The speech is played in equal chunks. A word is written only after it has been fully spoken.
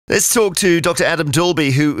Let's talk to Dr. Adam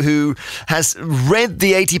Dalby, who has read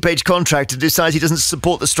the 80-page contract and decides he doesn't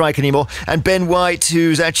support the strike anymore, and Ben White,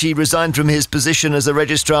 who's actually resigned from his position as a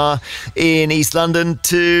registrar in East London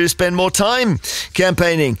to spend more time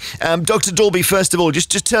campaigning. Dr. Dalby, first of all,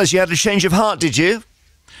 just tell us, you had a change of heart, did you?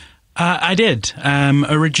 I did.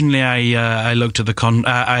 Originally, I looked at the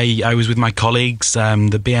I was with my colleagues.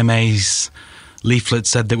 The BMA's leaflet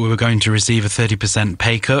said that we were going to receive a 30%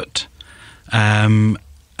 pay cut.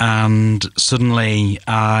 And suddenly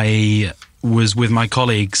I was with my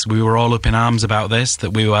colleagues. We were all up in arms about this, that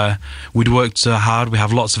we'd worked so hard. We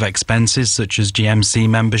have lots of expenses such as GMC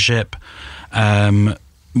membership,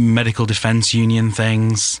 medical defence union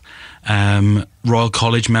things, Royal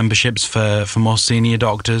College memberships for more senior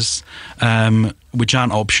doctors, which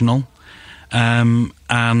aren't optional. And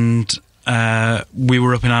we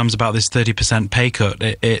were up in arms about this 30% pay cut.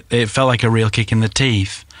 It felt like a real kick in the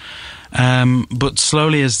teeth. But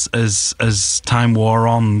slowly, as time wore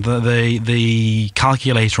on, the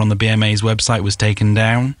calculator on the BMA's website was taken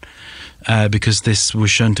down because this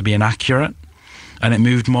was shown to be inaccurate, and it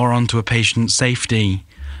moved more onto a patient safety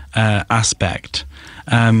aspect.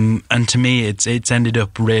 And to me, it's ended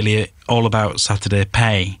up really all about Saturday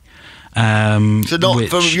pay. So,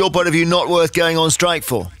 from your point of view, not worth going on strike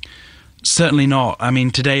for? Certainly not. I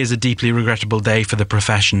mean, today is a deeply regrettable day for the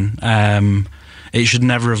profession. It should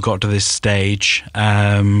never have got to this stage,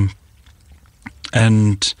 and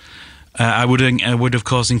I would of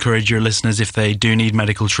course encourage your listeners, if they do need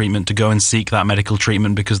medical treatment, to go and seek that medical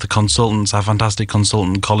treatment, because the consultants, our fantastic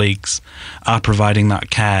consultant colleagues, are providing that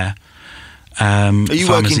care. Are you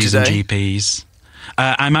working today? And GPs.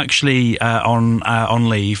 I'm actually on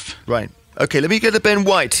leave. Right. Okay, let me go to Ben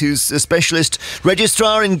White, who's a specialist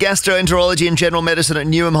registrar in gastroenterology and general medicine at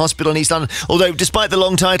Newham Hospital in East London. Although, despite the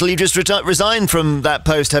long title, you just resigned from that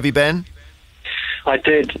post, have you, Ben? I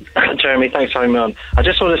did, Jeremy. Thanks for having me on. I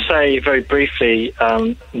just want to say very briefly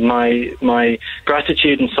my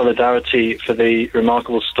gratitude and solidarity for the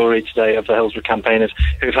remarkable story today of the Hillsborough campaigners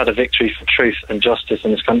who've had a victory for truth and justice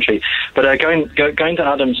in this country. But going to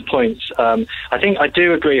Adam's points, I think I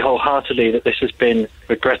do agree wholeheartedly that this has been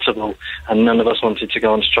regrettable and none of us wanted to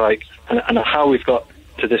go on strike. And how we've got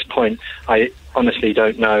to this point, I honestly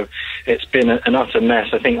don't know. It's been an utter mess.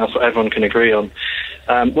 I think that's what everyone can agree on.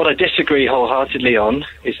 What I disagree wholeheartedly on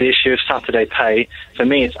is the issue of Saturday pay. For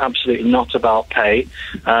me, it's absolutely not about pay,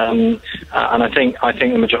 and I think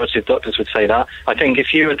the majority of doctors would say that. I think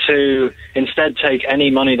if you were to instead take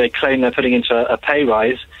any money they claim they're putting into a pay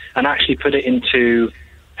rise and actually put it into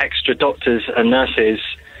extra doctors and nurses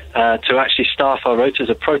to actually staff our rotas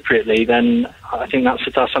appropriately, then I think that's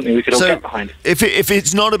something we could all get behind. If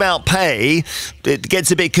it's not about pay, it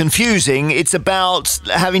gets a bit confusing. It's about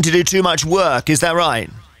having to do too much work. Is that right?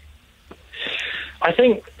 I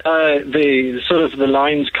think the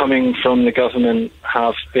lines coming from the government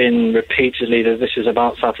have been repeatedly that this is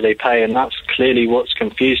about Saturday pay, and that's clearly what's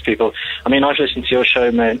confused people. I mean, I've listened to your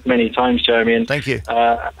show many times, Jeremy, and thank you.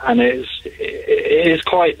 And it's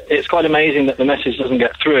quite amazing that the message doesn't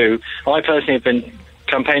get through. I personally have been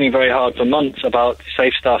campaigning very hard for months about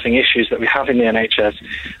safe staffing issues that we have in the NHS.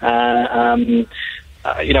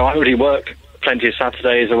 I already work plenty of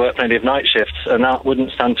Saturdays, I work plenty of night shifts, and that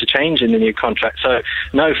wouldn't stand to change in the new contract. So,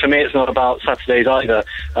 no, for me, it's not about Saturdays either.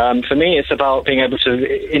 For me, it's about being able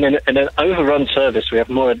to, in an overrun service, we have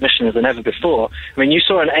more admissions than ever before. I mean, you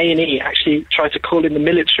saw an A&E actually try to call in the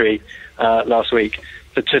military last week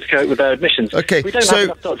to cope with their admissions. Okay, we don't have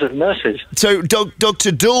enough doctors and nurses. So,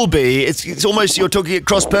 Dr. Dalby, it's almost you're talking at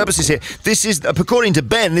cross purposes here. This is, according to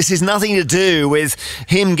Ben, this is nothing to do with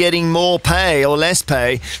him getting more pay or less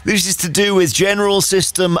pay. This is to do with general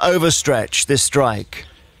system overstretch, this strike.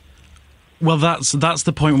 Well, that's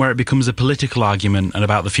the point where it becomes a political argument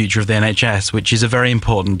about the future of the NHS, which is a very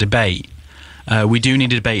important debate. We do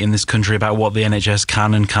need a debate in this country about what the NHS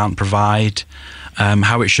can and can't provide,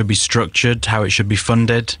 how it should be structured, how it should be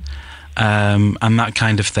funded, and that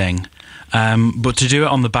kind of thing. But to do it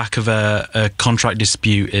on the back of a contract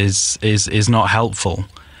dispute is not helpful.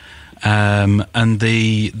 And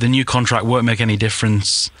the new contract won't make any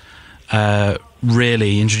difference,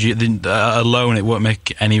 really. Alone, it won't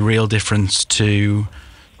make any real difference to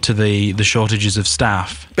the shortages of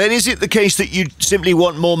staff. Ben, is it the case that you simply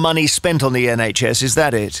want more money spent on the NHS? Is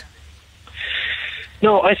that it?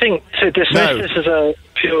 No, I think to dismiss this as a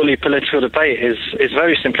purely political debate is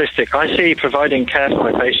very simplistic. I see providing care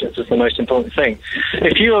for my patients as the most important thing.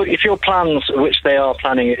 If your plans, which they are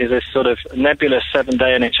planning, is a sort of nebulous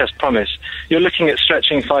 7-day NHS promise, you're looking at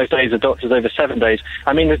stretching 5 days of doctors over 7 days.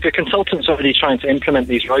 I mean, the consultants are already trying to implement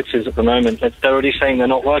these rotas at the moment. They're already saying they're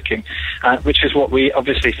not working, which is what we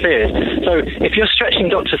obviously feared. So if you're stretching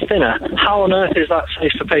doctors thinner, how on earth is that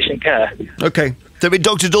safe for patient care? Okay. So,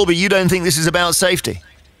 Dr. Dalby, you don't think this is about safety?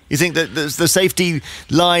 You think that the safety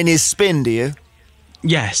line is spin, do you?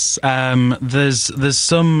 Yes. The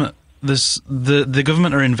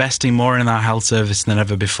government are investing more in our health service than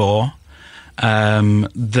ever before.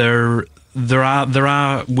 There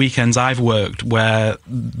are weekends I've worked where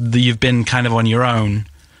you've been kind of on your own,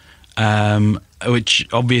 which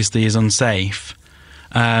obviously is unsafe.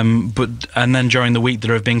 And then during the week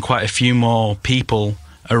there have been quite a few more people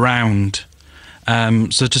around.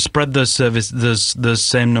 So to spread those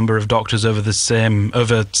same number of doctors over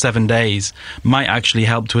 7 days might actually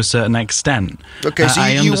help to a certain extent. Okay, so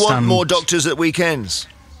you want more doctors at weekends?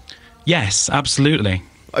 Yes, absolutely.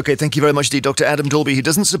 Okay, thank you very much indeed, Dr. Adam Dalby, who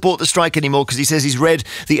doesn't support the strike anymore because he says he's read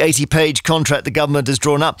the 80-page contract the government has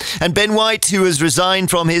drawn up. And Ben White, who has resigned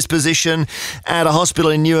from his position at a hospital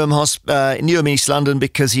in Newham, East London,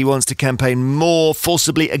 because he wants to campaign more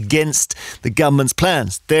forcibly against the government's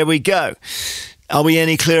plans. There we go. Are we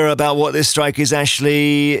any clearer about what this strike is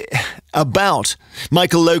actually about?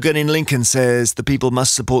 Michael Logan in Lincoln says the people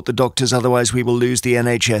must support the doctors, otherwise we will lose the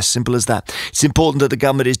NHS. Simple as that. It's important that the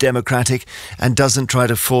government is democratic and doesn't try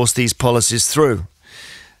to force these policies through.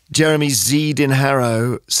 Jeremy Zeed in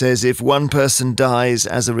Harrow says if one person dies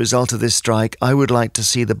as a result of this strike, I would like to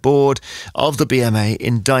see the board of the BMA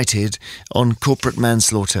indicted on corporate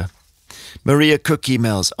manslaughter. Maria Cook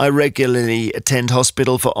emails, I regularly attend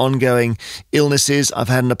hospital for ongoing illnesses. I've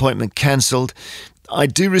had an appointment cancelled. I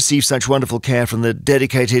do receive such wonderful care from the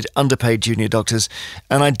dedicated, underpaid junior doctors,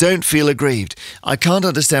 and I don't feel aggrieved. I can't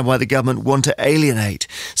understand why the government want to alienate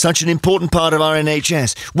such an important part of our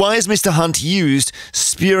NHS. Why has Mr. Hunt used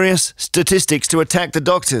spurious statistics to attack the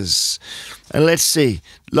doctors? And let's see,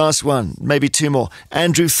 last one, maybe two more.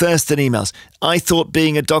 Andrew Thurston emails, I thought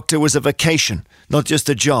being a doctor was a vocation, not just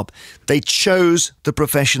a job. They chose the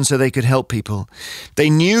profession so they could help people. They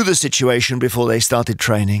knew the situation before they started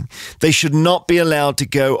training. They should not be allowed to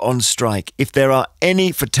go on strike. If there are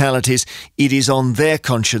any fatalities, it is on their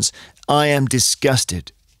conscience. I am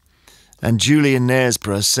disgusted. And Julie in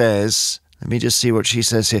Knaresborough says, let me just see what she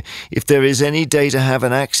says here. If there is any day to have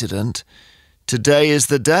an accident, today is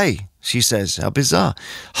the day, she says. How bizarre.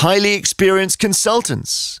 Highly experienced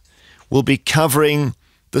consultants will be covering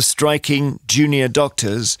the striking junior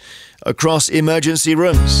doctors across emergency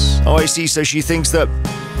rooms. Oh, I see. So she thinks that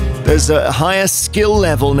there's a higher skill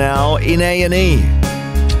level now in A&E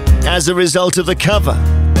as a result of the cover.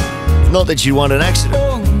 Not that you want an accident.